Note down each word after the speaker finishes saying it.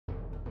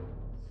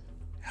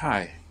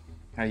Hi,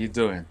 how you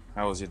doing?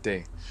 How was your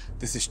day?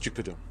 This is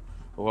Stupido.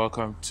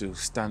 Welcome to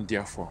Stand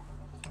Therefore.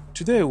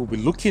 Today we'll be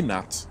looking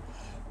at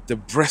the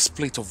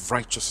breastplate of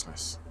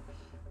righteousness.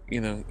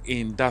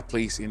 In that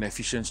place in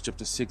Ephesians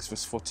chapter 6,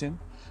 verse 14,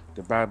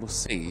 the Bible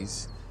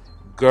says,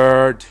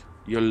 gird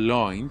your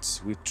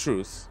loins with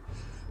truth,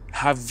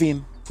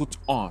 having put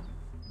on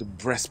the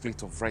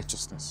breastplate of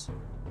righteousness.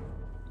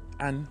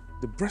 And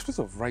the breastplate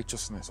of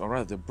righteousness, or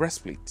rather the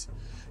breastplate,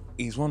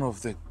 is one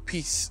of the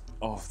piece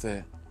of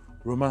the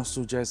Roman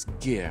soldier's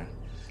gear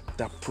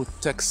that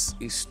protects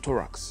his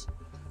thorax.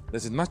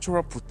 There's a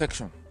natural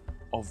protection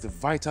of the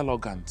vital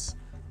organs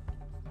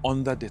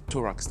under the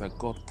thorax that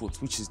God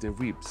put, which is the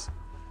ribs.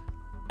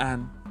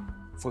 And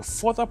for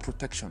further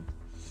protection,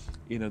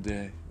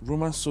 the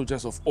Roman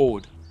soldiers of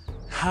old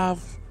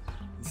have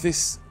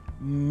this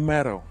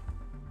metal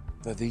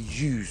that they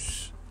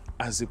use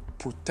as a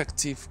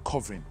protective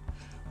covering,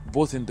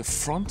 both in the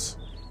front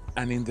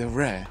and in the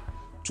rear,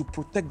 to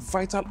protect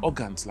vital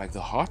organs like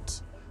the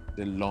heart,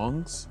 the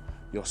lungs,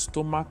 your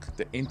stomach,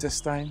 the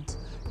intestines,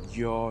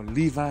 your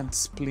liver and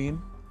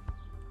spleen,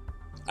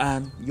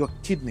 and your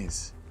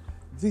kidneys.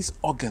 These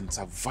organs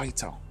are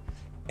vital.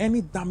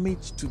 Any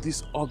damage to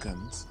these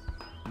organs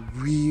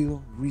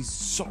will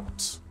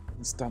result in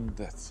instant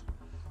death.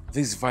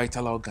 These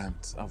vital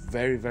organs are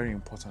very, very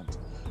important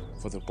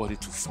for the body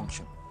to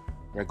function.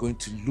 We're going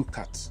to look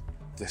at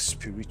the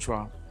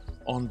spiritual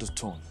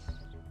undertone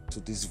to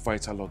this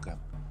vital organ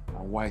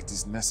and why it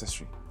is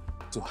necessary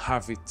to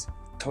have it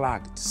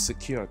clagged,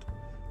 secured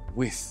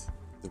with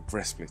the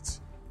breastplate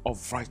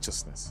of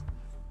righteousness.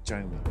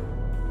 Join me.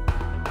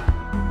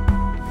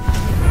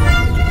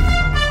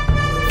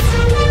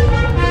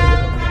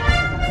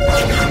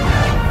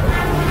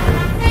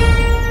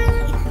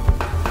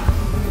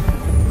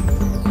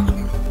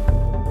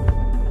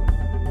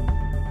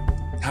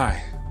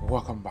 Hi,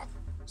 welcome back.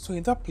 So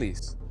in that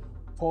place,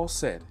 Paul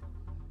said,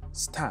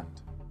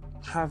 stand,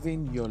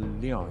 having your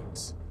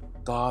loins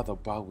girded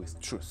about with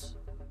truth.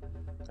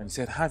 And he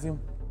said, having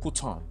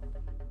put on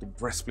the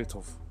breastplate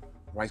of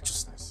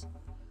righteousness.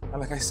 And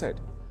like I said,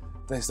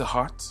 there's the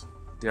heart,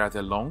 there are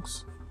the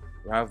lungs,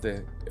 we have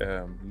the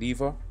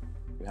liver,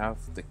 we have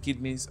the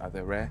kidneys at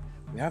the rear,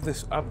 we have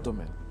this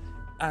abdomen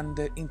and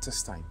the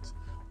intestines.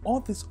 All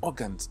these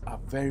organs are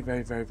very,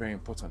 very, very, very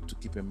important to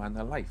keep a man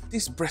alive.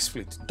 This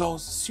breastplate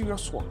does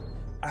serious work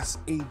as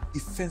a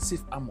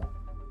defensive armor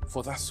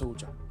for that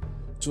soldier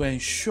to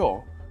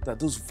ensure that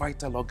those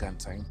vital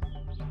organs are in.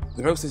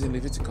 The Bible says in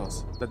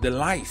Leviticus that the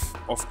life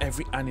of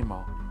every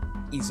animal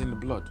is in the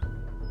blood.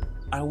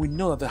 And we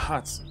know that the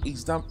heart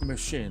is that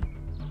machine,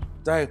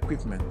 that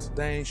equipment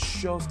that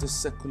ensures the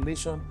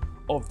circulation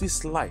of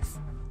this life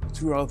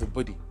throughout the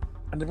body.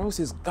 And the Bible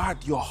says, guard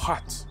your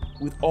heart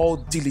with all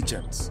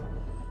diligence,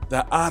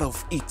 that out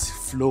of it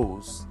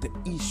flows the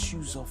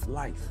issues of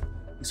life.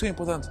 It's so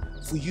important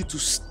for you to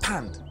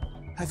stand,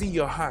 having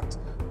your heart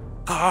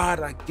guard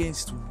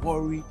against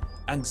worry,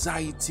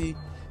 anxiety,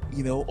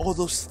 all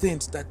those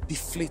things that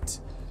deflate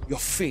your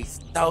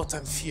faith, doubt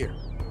and fear.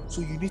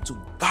 So you need to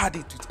guard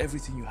it with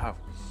everything you have.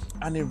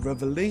 And a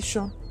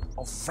revelation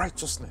of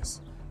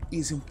righteousness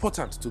is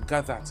important to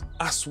guard that,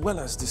 as well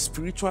as the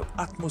spiritual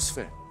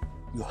atmosphere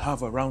you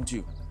have around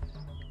you,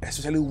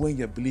 especially when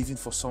you're believing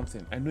for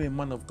something. I know a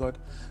man of God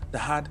that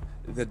had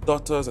the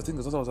daughters, I think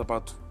the daughter was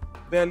about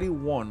barely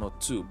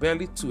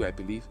two, I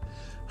believe,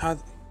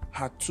 had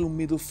her two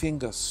middle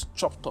fingers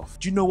chopped off.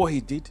 Do you know what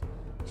he did?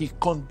 He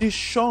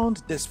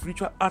conditioned the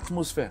spiritual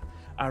atmosphere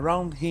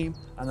around him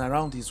and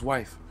around his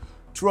wife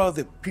throughout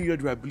the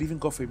period we are believing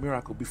God for a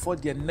miracle, before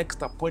their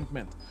next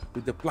appointment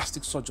with the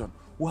plastic surgeon,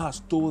 who has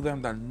told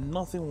them that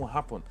nothing will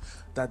happen,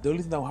 that the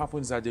only thing that will happen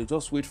is that they'll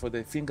just wait for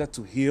the finger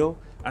to heal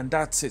and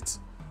that's it.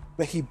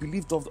 But he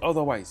believed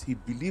otherwise. He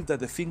believed that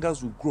the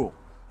fingers will grow.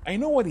 I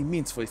know what it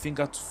means for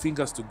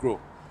fingers to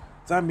grow.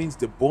 That means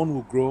the bone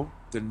will grow,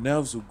 the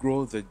nerves will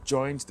grow, the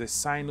joints, the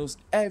sinus,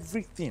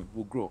 everything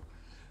will grow.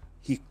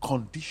 He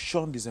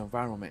conditioned his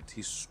environment.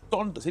 He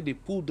stunned. They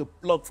pulled the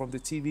plug from the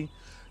TV.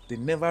 They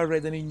never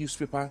read any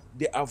newspaper.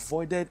 They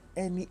avoided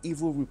any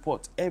evil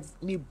report,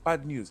 any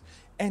bad news,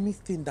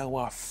 anything that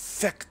will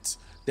affect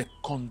the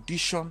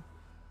condition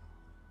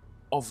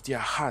of their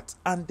heart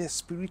and the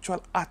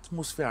spiritual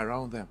atmosphere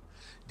around them.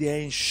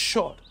 They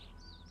ensured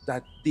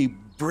that they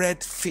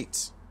bred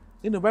faith.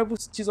 In the Bible,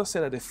 Jesus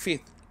said that the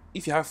faith,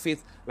 if you have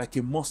faith like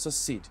a mustard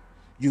seed,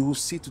 you will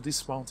say to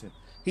this mountain.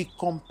 He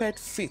compared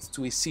faith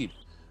to a seed.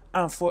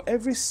 And for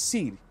every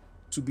seed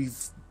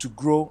to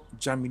grow,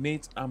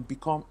 germinate, and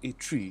become a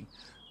tree,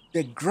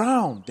 the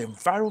ground, the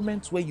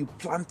environment where you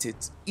plant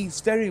it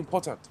is very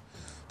important.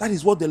 That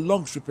is what the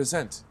lungs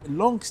represent. The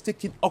lungs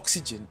take in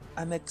oxygen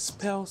and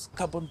expels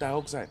carbon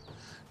dioxide.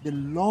 The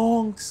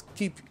lungs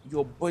keep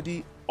your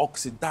body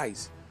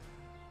oxidized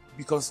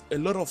because a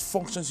lot of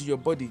functions in your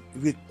body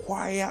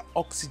require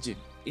oxygen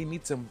in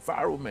its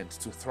environment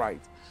to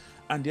thrive.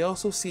 And they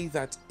also say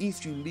that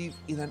if you live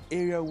in an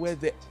area where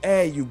the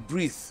air you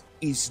breathe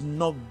is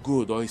not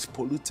good or is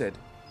polluted,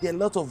 there are a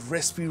lot of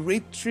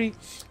respiratory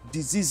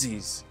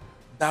diseases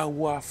that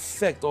will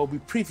affect or be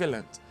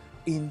prevalent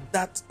in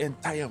that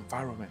entire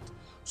environment.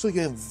 So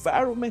your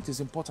environment is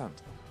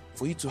important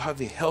for you to have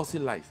a healthy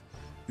life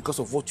because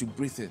of what you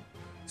breathe in.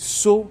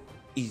 So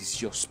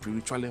is your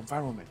spiritual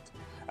environment.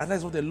 And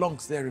that's what the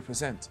lungs there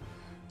represent.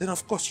 Then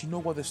of course you know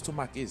what the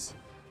stomach is.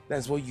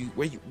 That's what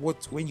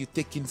when you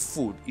take in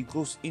food, it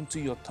goes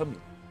into your tummy,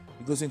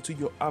 it goes into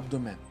your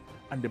abdomen.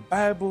 And the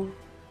Bible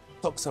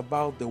talks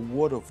about the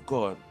word of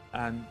God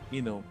and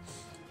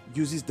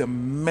uses the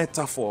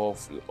metaphor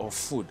of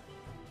food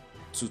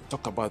to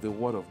talk about the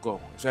word of God,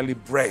 especially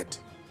bread.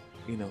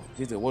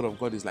 The word of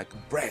God is like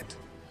bread.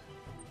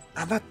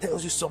 And that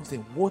tells you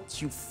something. What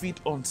you feed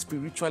on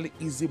spiritually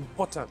is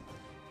important.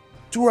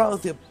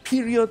 Throughout the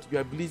period you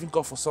are believing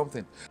God for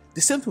something.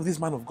 The same thing with this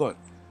man of God.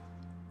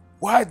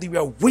 While they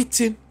were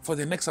waiting for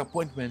the next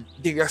appointment,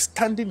 they were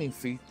standing in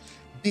faith.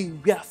 They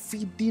were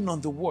feeding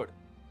on the word.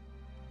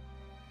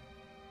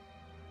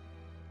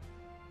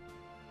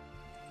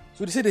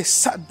 So they say they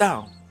sat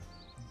down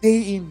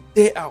day in,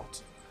 day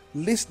out,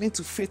 listening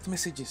to faith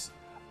messages,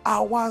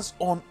 hours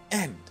on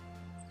end.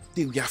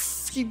 They were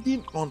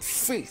feeding on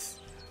faith,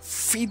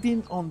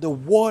 feeding on the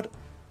word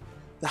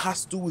that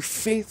has to do with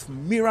faith,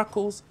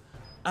 miracles,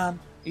 and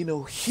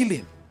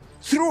healing.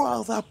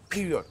 Throughout that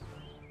period,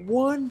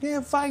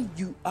 whenever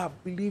you are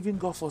believing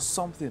God for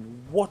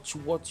something, watch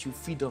what you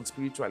feed on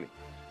spiritually.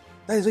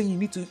 That is when you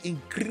need to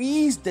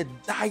increase the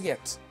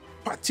diet,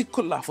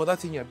 particular for that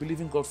thing you're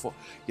believing God for.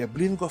 You're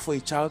believing God for a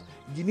child,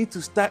 you need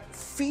to start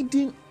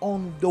feeding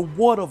on the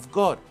word of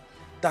God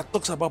that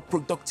talks about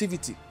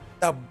productivity,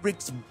 that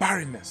breaks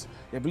barrenness.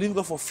 You're believing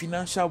God for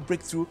financial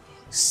breakthrough.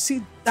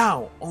 Sit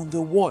down on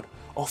the word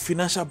of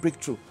financial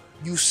breakthrough.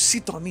 You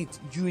sit on it,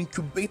 you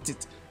incubate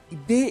it,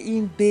 day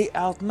in, day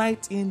out,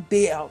 night in,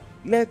 day out.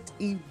 Let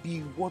it be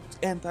what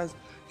enters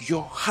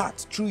your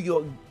heart through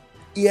your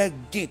ear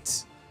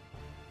gates.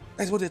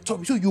 That's what they taught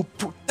me. So you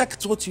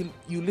protect what you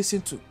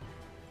listen to.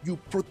 You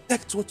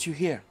protect what you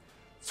hear.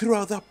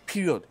 Throughout that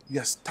period,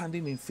 you are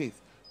standing in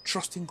faith,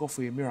 trusting God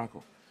for a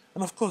miracle.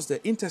 And of course,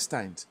 the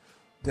intestines,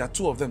 there are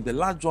two of them. The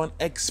large one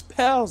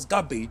expels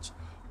garbage,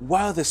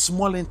 while the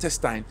small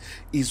intestine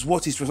is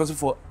what is responsible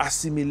for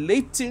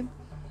assimilating,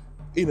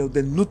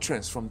 the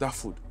nutrients from that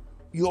food.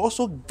 You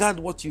also guard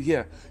what you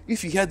hear.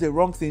 If you hear the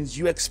wrong things,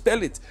 you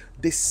expel it.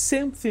 The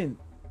same thing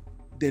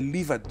the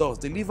liver does.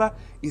 The liver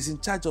is in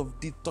charge of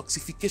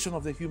detoxification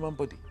of the human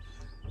body,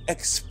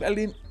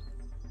 expelling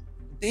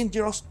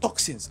dangerous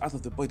toxins out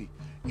of the body.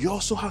 You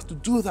also have to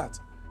do that.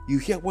 You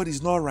hear what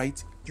is not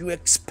right, you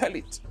expel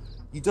it.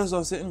 You just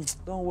don't say,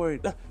 don't worry.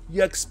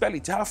 You expel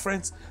it. You have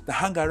friends that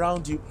hang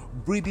around you,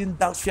 breathing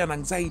doubt, fear, and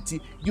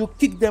anxiety. You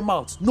kick them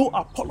out. No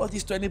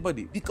apologies to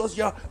anybody because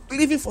you're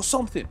believing for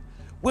something.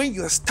 When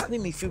you're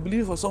standing, if you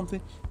believe for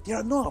something, there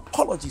are no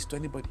apologies to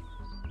anybody.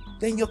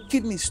 Then your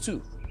kidneys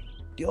too.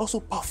 They also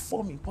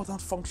perform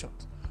important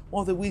functions.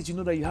 One of the ways you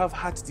know that you have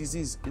heart disease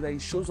is that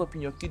it shows up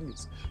in your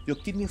kidneys. Your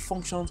kidney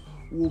functions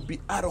will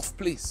be out of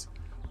place.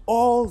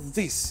 All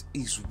this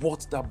is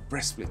what that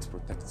breastplate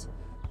protects.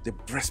 The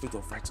breastplate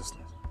of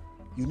righteousness.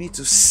 You need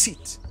to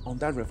sit on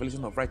that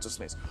revelation of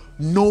righteousness.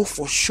 Know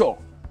for sure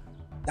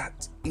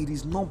that it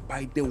is not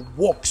by the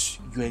works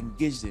you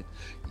engaged in.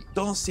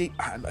 Don't say,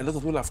 a lot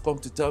of people have come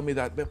to tell me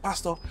that, but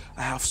Pastor,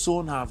 I have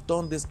sown, I have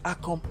done this,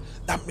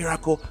 that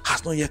miracle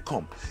has not yet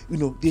come.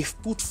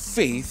 They've put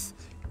faith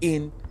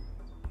in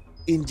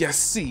their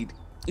seed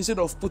instead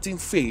of putting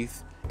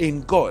faith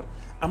in God.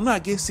 I'm not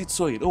against seed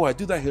sowing. I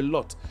do that a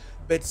lot.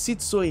 But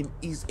seed sowing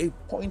is a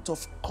point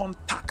of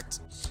contact.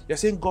 You're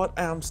saying, God,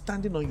 I am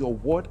standing on your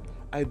word.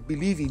 I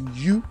believe in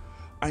you.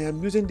 I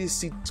am using this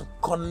seed to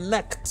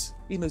connect.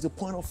 It's a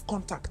point of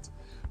contact.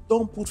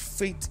 Don't put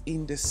faith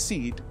in the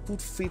seed.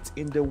 Put faith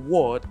in the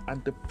word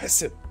and the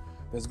person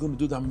that's going to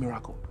do that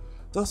miracle.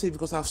 Don't say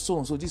because I've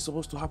sown, so this is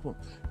supposed to happen.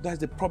 That's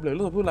the problem. A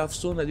lot of people have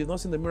sown and they've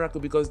not seen the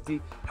miracle because they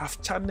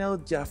have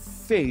channeled their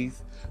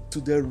faith to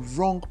the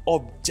wrong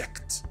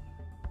object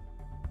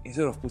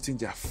instead of putting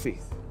their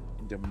faith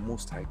in the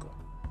Most High God.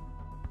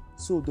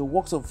 So the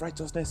works of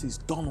righteousness is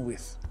done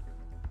with.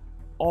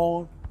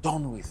 All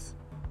done with.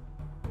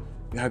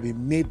 You have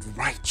been made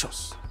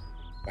righteous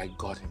by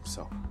God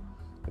Himself.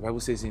 The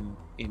Bible says in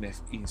 2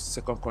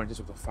 Corinthians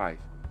chapter 5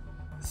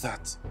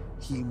 that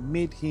He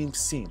made Him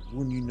sin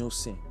who knew no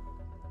sin,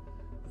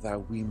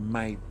 that we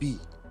might be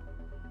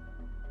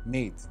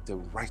made the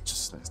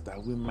righteousness, that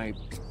we might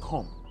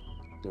become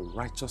the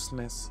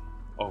righteousness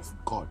of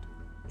God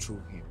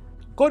through Him.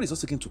 God is not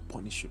seeking to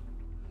punish you.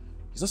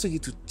 He's not seeking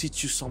to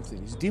teach you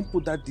something. He didn't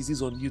put that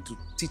disease on you to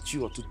teach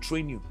you or to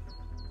train you.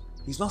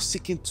 He's not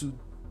seeking to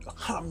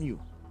harm you.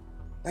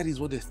 That is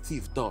what the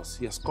thief does.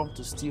 He has come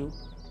to steal,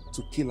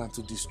 to kill, and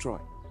to destroy.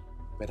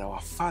 But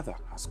our Father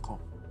has come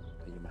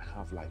that you may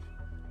have life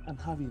and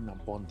have it in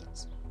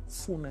abundance,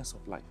 fullness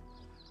of life.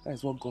 That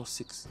is what God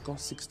seeks. God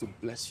seeks to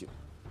bless you.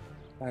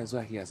 That is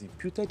why He has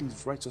imputed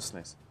His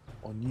righteousness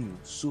on you,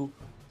 so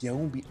there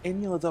won't be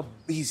any other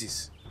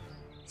basis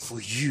for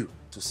you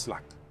to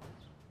slack.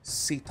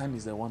 Satan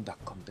is the one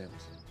that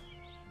condemns.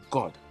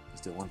 God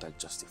is the one that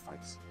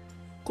justifies.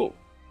 Go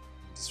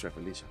this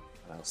revelation.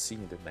 And I'll see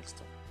you in the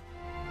next one.